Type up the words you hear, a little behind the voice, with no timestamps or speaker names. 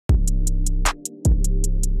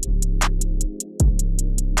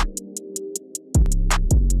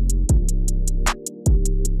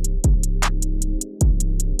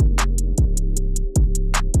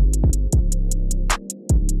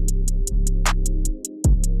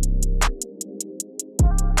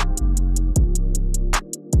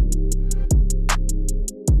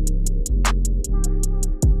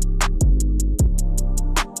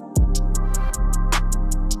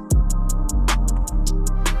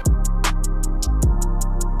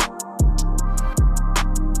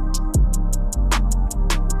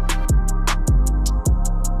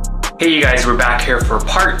Hey you guys, we're back here for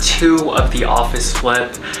part 2 of the office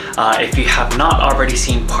flip. If you have not already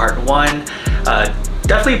seen part 1,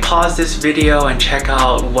 definitely pause this video and check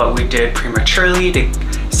out what we did prematurely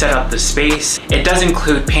to set up the space. It does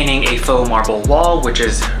include painting a faux marble wall, which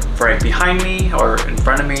is right behind me or in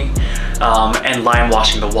front of me, and lime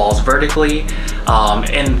washing the walls vertically.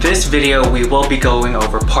 In this video, we will be going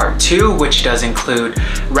over part 2, which does include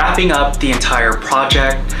wrapping up the entire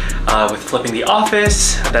project with flipping the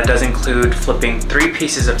office. That does include flipping 3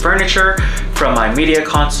 pieces of furniture from my media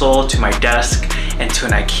console to my desk and to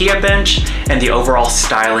an Ikea bench, and the overall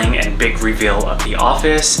styling and big reveal of the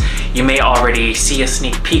office. You may already see a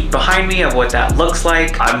sneak peek behind me of what that looks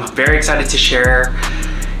like. I'm very excited to share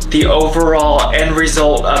the overall end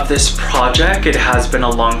result of this project. It has been a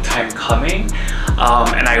long time coming,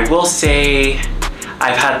 and I will say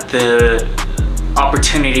I've had the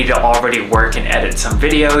opportunity to already work and edit some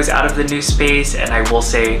videos out of the new space, and I will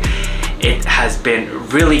say it has been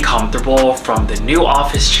really comfortable, from the new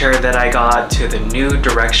office chair that I got to the new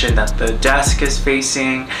direction that the desk is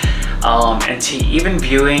facing, and to even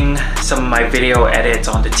viewing some of my video edits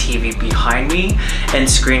on the TV behind me and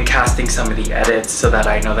screencasting some of the edits so that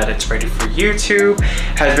I know that it's ready for YouTube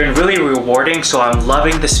has been really rewarding. So I'm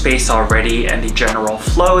loving the space already and the general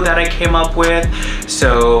flow that I came up with.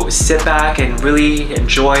 So sit back and really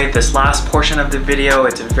enjoy this last portion of the video.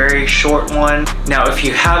 It's a very short one. Now, if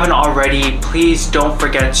you haven't already, please don't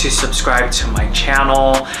forget to subscribe to my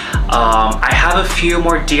channel. I have a few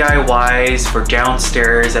more DIYs for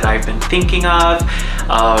downstairs that I've been thinking of.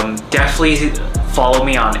 Definitely follow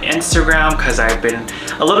me on Instagram, because I've been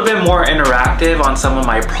a little bit more interactive on some of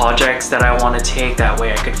my projects that I want to take. That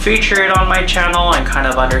way I could feature it on my channel and kind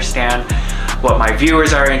of understand what my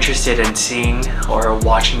viewers are interested in seeing or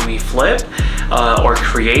watching me flip or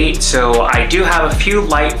create. So I do have a few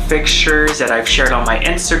light fixtures that I've shared on my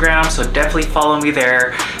Instagram, so definitely follow me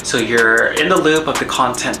there so you're in the loop of the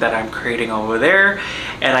content that I'm creating over there.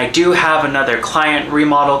 And I do have another client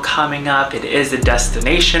remodel coming up. It is a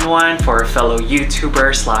destination one for a fellow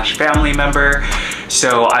YouTuber / family member.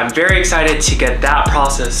 So I'm very excited to get that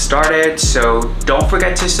process started. So don't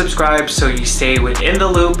forget to subscribe so you stay within the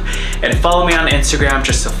loop, and follow me on Instagram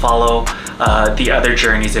just to follow the other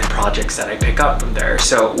journeys and projects that I pick up from there.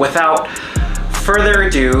 So without further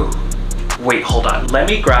ado, wait, hold on. Let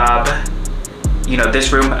me grab,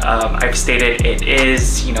 this room, I've stated it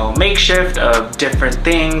is, makeshift of different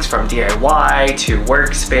things, from DIY to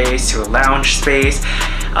workspace to a lounge space.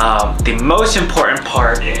 The most important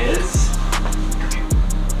part is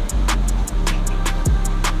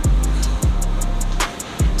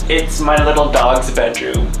it's my little dog's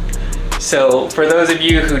bedroom. So for those of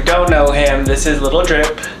you who don't know him, this is Little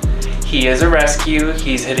Drip. He is a rescue.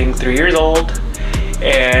 He's hitting 3 years old,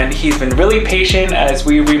 and he's been really patient as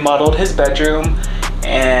we remodeled his bedroom,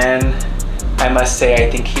 and I must say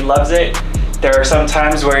I think he loves it. There are some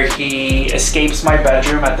times where he escapes my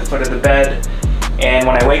bedroom at the foot of the bed, and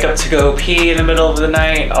when I wake up to go pee in the middle of the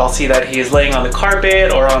night, I'll see that he is laying on the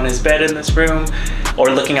carpet or on his bed in this room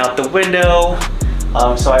or looking out the window.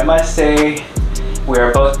 So I must say we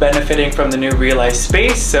are both benefiting from the new realized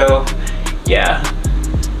space, so yeah.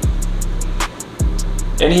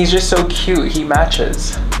 And he's just so cute, he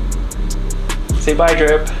matches. Say bye,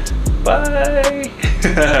 Drip. Bye.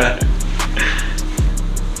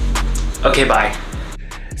 Okay, bye.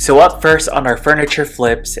 So up first on our furniture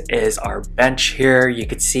flips is our bench here. You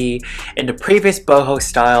could see in the previous boho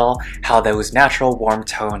style how those natural warm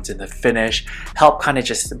tones in the finish help kind of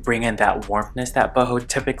just bring in that warmthness that boho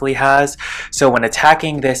typically has. So when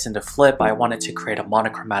attacking this in the flip, I wanted to create a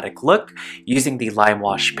monochromatic look using the lime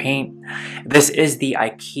wash paint. This is the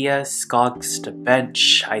Ikea SKOGSTA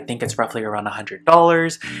bench. I think it's roughly around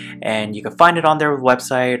 $100, and you can find it on their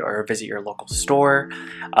website or visit your local store.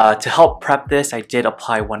 To help prep this, I did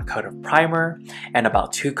apply 1 coat of primer and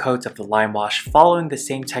about 2 coats of the lime wash, following the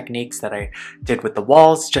same techniques that I did with the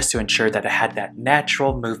walls, just to ensure that it had that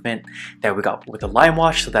natural movement that we got with the lime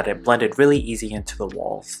wash, so that it blended really easy into the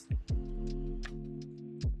walls.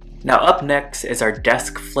 Now up next is our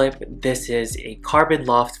desk flip. This is a carbon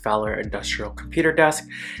Loft Fowler industrial computer desk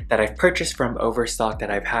that I've purchased from Overstock, that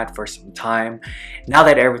I've had for some time. Now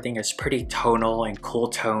that everything is pretty tonal and cool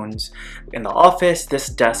tones in the office, this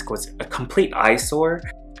desk was a complete eyesore.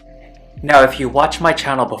 Now, if you watch my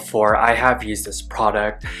channel before, I have used this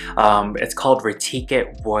product. It's called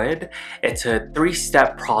Reticate Wood. It's a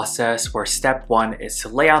 3-step process where step 1 is to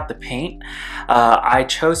lay out the paint. I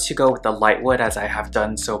chose to go with the light wood as I have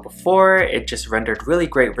done so before. It just rendered really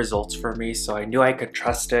great results for me, so I knew I could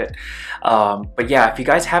trust it. But yeah, if you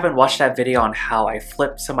guys haven't watched that video on how I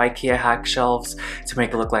flipped some Ikea hack shelves to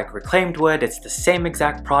make it look like reclaimed wood, it's the same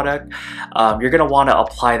exact product. You're going to want to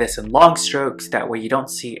apply this in long strokes, that way you don't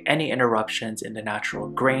see any interruptions in the natural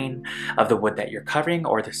grain of the wood that you're covering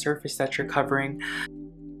or the surface that you're covering.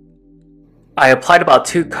 I applied about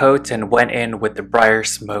 2 coats and went in with the briar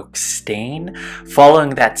smoke stain. Following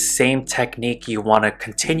that same technique, you want to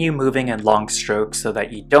continue moving in long strokes so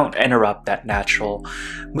that you don't interrupt that natural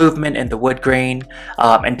movement in the wood grain,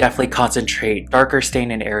 and definitely concentrate darker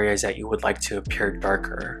stain in areas that you would like to appear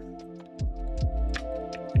darker.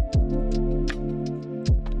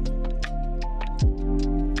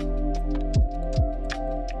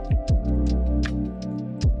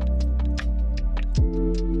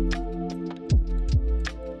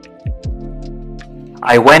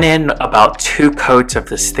 I went in about 2 coats of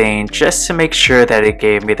the stain just to make sure that it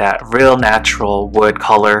gave me that real natural wood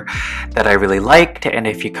color that I really liked, and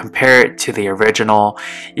if you compare it to the original,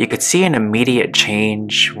 you could see an immediate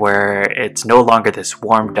change where it's no longer this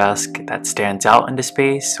warm dusk that stands out in the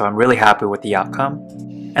space, so I'm really happy with the outcome.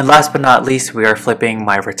 And last but not least, we are flipping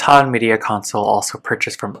my Rattan media console, also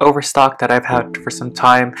purchased from Overstock, that I've had for some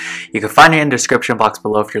time. You can find it in the description box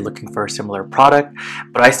below if you're looking for a similar product.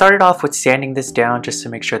 But I started off with sanding this down just to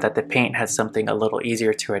make sure that the paint has something a little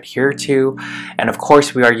easier to adhere to. And of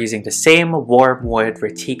course, we are using the same warm wood,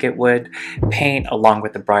 Reticate wood paint along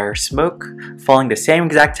with the briar smoke, following the same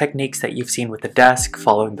exact techniques that you've seen with the desk,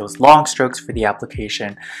 following those long strokes for the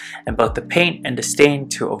application, and both the paint and the stain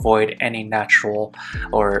to avoid any natural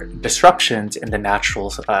or disruptions in the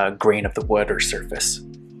natural grain of the wood or surface.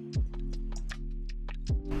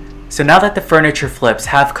 So now that the furniture flips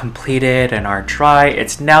have completed and are dry,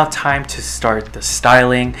 it's now time to start the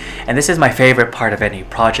styling. And this is my favorite part of any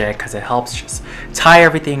project because it helps just tie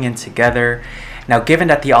everything in together. Now, given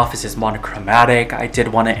that the office is monochromatic, I did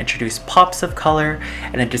want to introduce pops of color,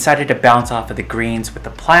 and I decided to bounce off of the greens with the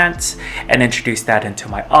plants and introduce that into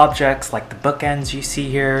my objects, like the bookends you see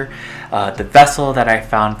here. The vessel that I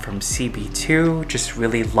found from CB2, just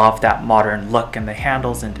really loved that modern look and the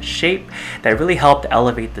handles and the shape that really helped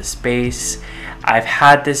elevate the space. I've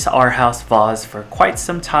had this Our House vase for quite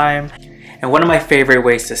some time. And one of my favorite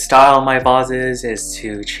ways to style my vases is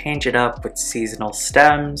to change it up with seasonal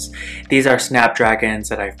stems. These are snapdragons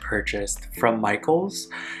that I've purchased from Michael's.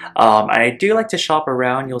 And I do like to shop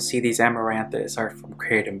around. You'll see these Amaranthus are from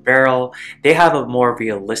Crate & Barrel. They have a more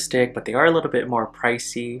realistic, but they are a little bit more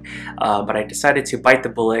pricey. But I decided to bite the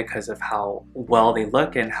bullet because of how well they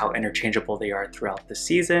look and how interchangeable they are throughout the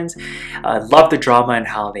seasons. Love the drama and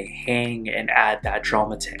how they hang and add that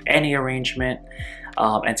drama to any arrangement.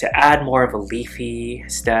 And to add more of a leafy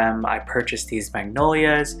stem, I purchased these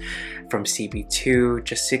Magnolias from CB2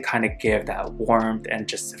 just to kind of give that warmth and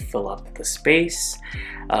just to fill up the space.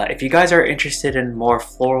 If you guys are interested in more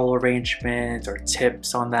floral arrangements or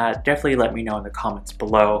tips on that, definitely let me know in the comments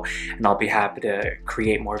below, and I'll be happy to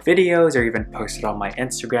create more videos or even post it on my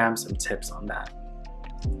Instagram, some tips on that.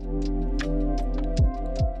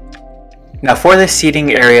 Now for the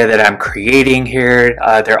seating area that I'm creating here,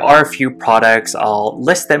 there are a few products. I'll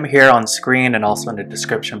list them here on screen and also in the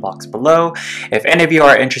description box below if any of you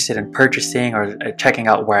are interested in purchasing or checking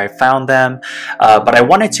out where I found them. But I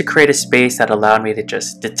wanted to create a space that allowed me to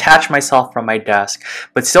just detach myself from my desk,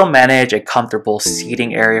 but still manage a comfortable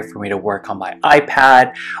seating area for me to work on my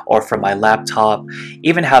iPad or from my laptop,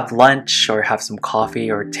 even have lunch or have some coffee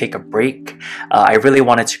or take a break. I really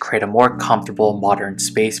wanted to create a more comfortable modern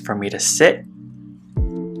space for me to sit.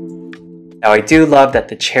 Now I do love that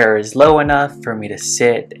the chair is low enough for me to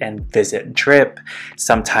sit and visit Drip.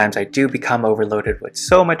 Sometimes I do become overloaded with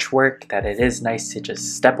so much work that it is nice to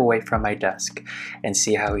just step away from my desk and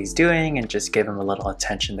see how he's doing and just give him a little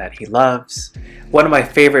attention that he loves. One of my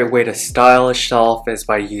favorite ways to style a shelf is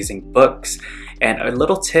by using books. And a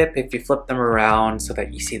little tip, if you flip them around so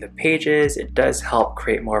that you see the pages, it does help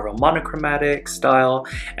create more of a monochromatic style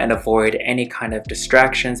and avoid any kind of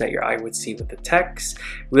distractions that your eye would see with the text.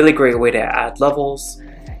 Really great way to add levels.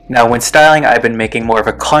 Now, when styling, I've been making more of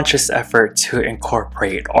a conscious effort to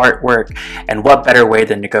incorporate artwork, and what better way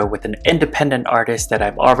than to go with an independent artist that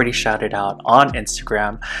I've already shouted out on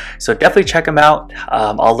Instagram. So definitely check them out.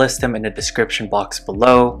 I'll list them in the description box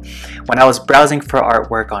below. When I was browsing for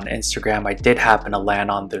artwork on Instagram, I did happen to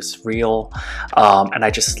land on this reel, and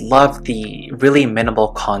I just loved the really minimal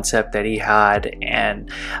concept that he had,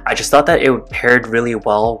 and I just thought that it paired really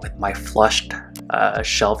well with my flushed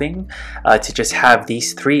shelving to just have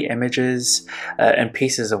these three images and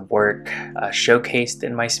pieces of work showcased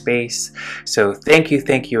in my space. So thank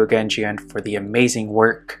you again, Gian, for the amazing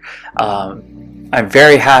work. I'm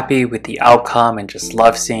very happy with the outcome and just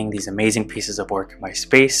love seeing these amazing pieces of work in my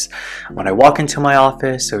space when I walk into my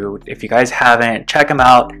office. So if you guys haven't, check him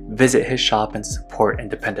out, visit his shop, and support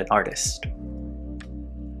independent artists.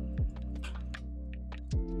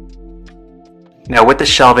 Now, with the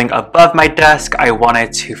shelving above my desk, I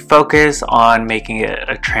wanted to focus on making it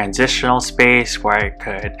a transitional space where I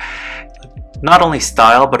could not only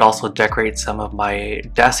style but also decorate some of my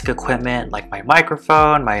desk equipment like my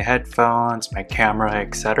microphone, my headphones, my camera,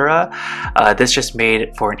 etc. This just made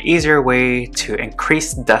it for an easier way to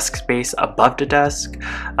increase desk space above the desk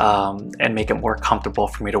and make it more comfortable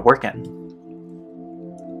for me to work in.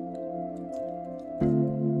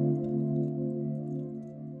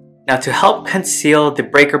 Now, to help conceal the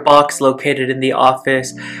breaker box located in the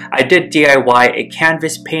office, I did DIY a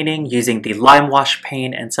canvas painting using the Limewash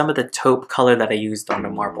paint and some of the taupe color that I used on the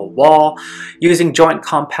marble wall. Using joint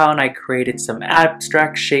compound, I created some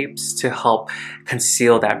abstract shapes to help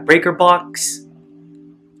conceal that breaker box.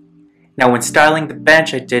 Now, when styling the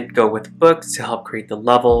bench, I did go with books to help create the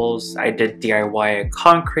levels. I did DIY a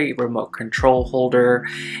concrete remote control holder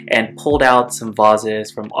and pulled out some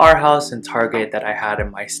vases from our house and Target that I had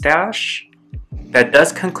in my stash. That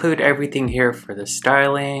does conclude everything here for the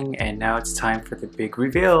styling, and now it's time for the big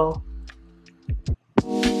reveal.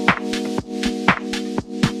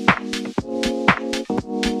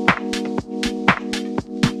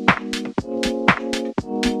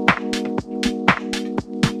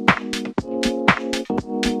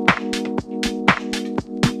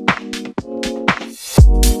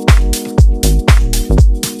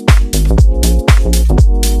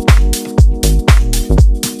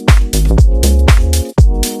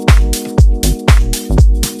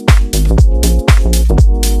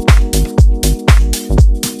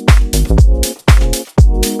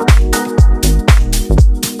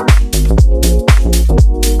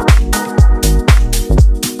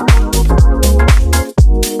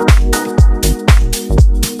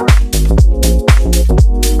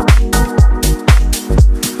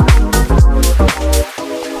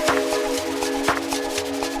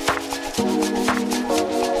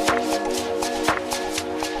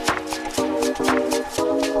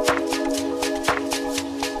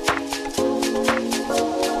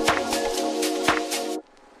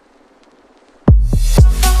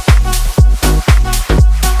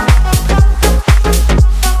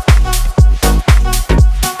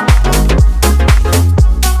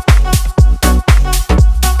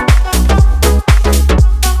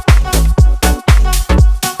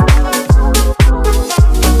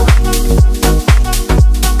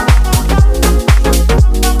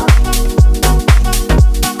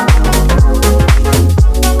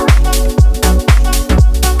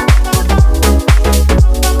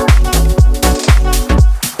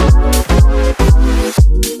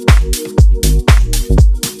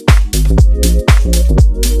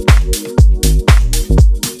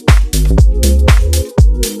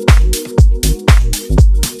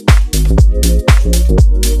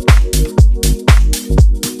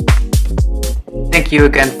 Thank you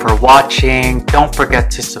again for watching. Don't forget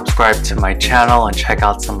to subscribe to my channel and check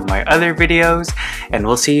out some of my other videos, and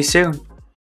we'll see you soon.